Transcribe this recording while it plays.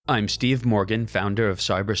I'm Steve Morgan, founder of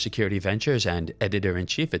Cybersecurity Ventures and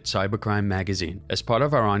editor-in-chief at Cybercrime Magazine. As part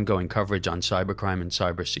of our ongoing coverage on cybercrime and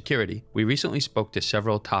cybersecurity, we recently spoke to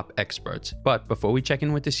several top experts. But before we check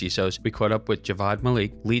in with the CISOs, we caught up with Javad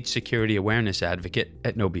Malik, lead security awareness advocate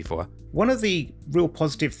at KnowBe4. One of the real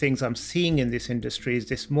positive things I'm seeing in this industry is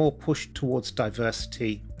this more push towards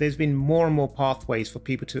diversity. There's been more and more pathways for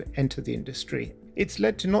people to enter the industry. It's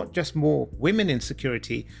led to not just more women in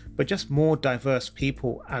security, but just more diverse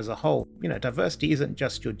people as a whole. Diversity isn't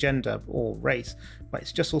just your gender or race, but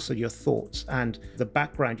it's just also your thoughts and the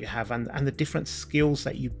background you have and the different skills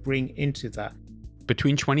that you bring into that.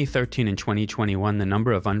 Between 2013 and 2021, the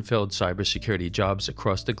number of unfilled cybersecurity jobs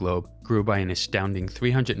across the globe grew by an astounding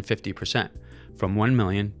 350%, from 1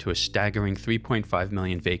 million to a staggering 3.5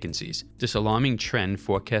 million vacancies. This alarming trend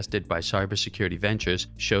forecasted by Cybersecurity Ventures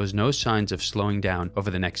shows no signs of slowing down over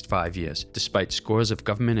the next 5 years, despite scores of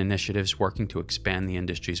government initiatives working to expand the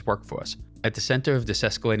industry's workforce. At the center of this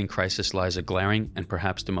escalating crisis lies a glaring and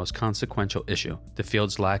perhaps the most consequential issue: the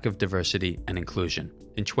field's lack of diversity and inclusion.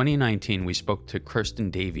 In 2019, we spoke to Kirsten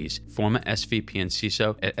Davies, former SVP and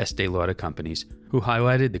CISO at Estee Lauder Companies, who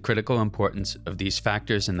highlighted the critical importance of these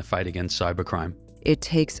factors in the fight against cybercrime. It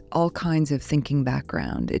takes all kinds of thinking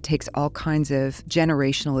background. It takes all kinds of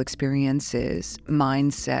generational experiences,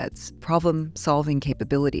 mindsets, problem-solving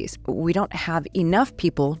capabilities. We don't have enough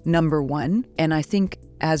people, number one, and I think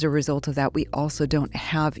as a result of that, we also don't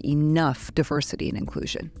have enough diversity and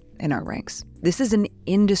inclusion in our ranks. This is an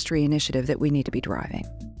industry initiative that we need to be driving.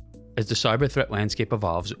 As the cyber threat landscape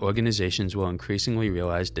evolves, organizations will increasingly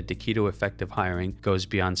realize that the key to effective hiring goes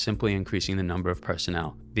beyond simply increasing the number of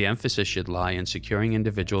personnel. The emphasis should lie in securing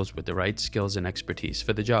individuals with the right skills and expertise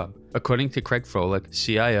for the job. According to Craig Froelich,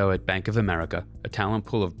 CIO at Bank of America, a talent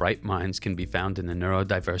pool of bright minds can be found in the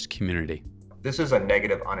neurodiverse community. This is a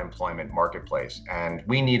negative unemployment marketplace, and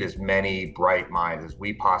we need as many bright minds as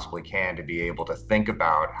we possibly can to be able to think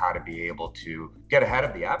about how to be able to get ahead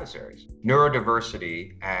of the adversaries.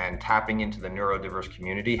 Neurodiversity and tapping into the neurodiverse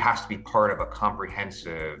community has to be part of a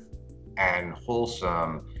comprehensive and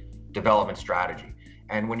wholesome development strategy.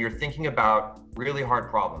 And when you're thinking about really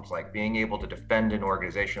hard problems, like being able to defend an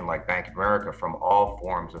organization like Bank of America from all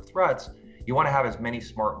forms of threats, you want to have as many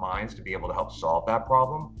smart minds to be able to help solve that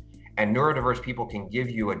problem. And neurodiverse people can give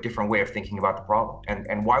you a different way of thinking about the problem.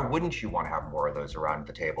 And why wouldn't you want to have more of those around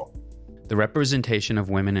the table? The representation of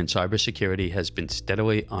women in cybersecurity has been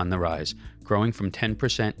steadily on the rise, growing from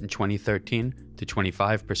 10% in 2013 to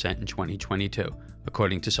 25% in 2022,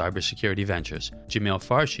 according to Cybersecurity Ventures. Jamil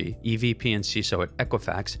Farshi, EVP and CISO at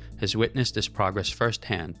Equifax, has witnessed this progress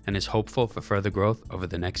firsthand and is hopeful for further growth over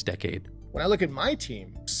the next decade. When I look at my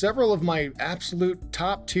team, several of my absolute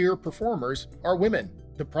top-tier performers are women.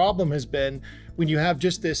 The problem has been when you have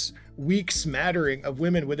just this weak smattering of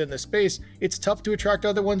women within the space, it's tough to attract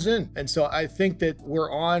other ones in. And so I think that we're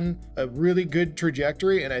on a really good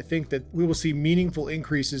trajectory, and I think that we will see meaningful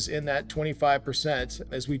increases in that 25%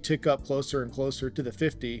 as we tick up closer and closer to the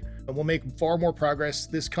 50. And we'll make far more progress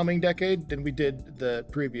this coming decade than we did the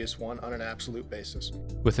previous one on an absolute basis.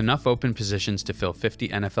 With enough open positions to fill 50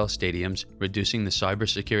 NFL stadiums, reducing the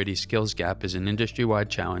cybersecurity skills gap is an industry-wide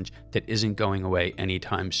challenge that isn't going away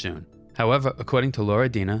anytime soon. However, according to Laura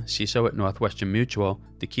Dina, CISO at Northwestern Mutual,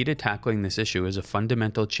 the key to tackling this issue is a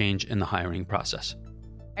fundamental change in the hiring process.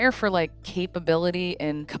 Hire for capability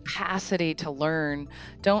and capacity to learn.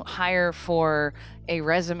 Don't hire for a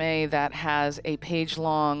resume that has a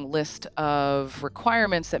page-long list of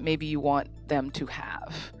requirements that maybe you want them to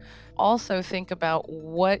have. Also think about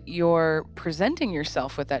what you're presenting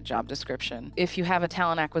yourself with that job description. If you have a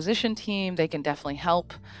talent acquisition team, they can definitely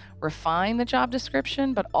help refine the job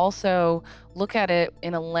description, but also look at it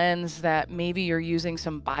in a lens that maybe you're using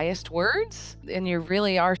some biased words and you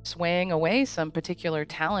really are swaying away some particular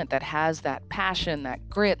talent that has that passion, that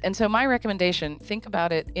grit. And so my recommendation, think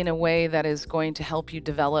about it in a way that is going to help you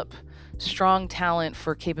develop strong talent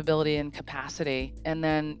for capability and capacity, and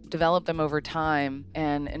then develop them over time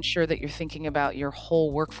and ensure that you're thinking about your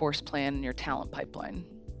whole workforce plan and your talent pipeline.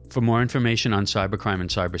 For more information on cybercrime and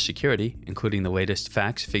cybersecurity, including the latest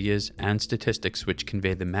facts, figures, and statistics which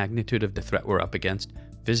convey the magnitude of the threat we're up against,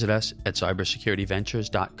 visit us at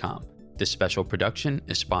cybersecurityventures.com. This special production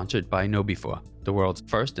is sponsored by KnowBe4, the world's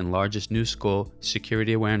first and largest new school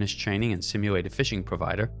security awareness training and simulated phishing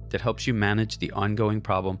provider that helps you manage the ongoing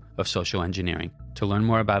problem of social engineering. To learn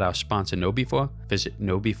more about our sponsor KnowBe4, visit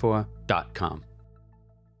KnowBe4.com.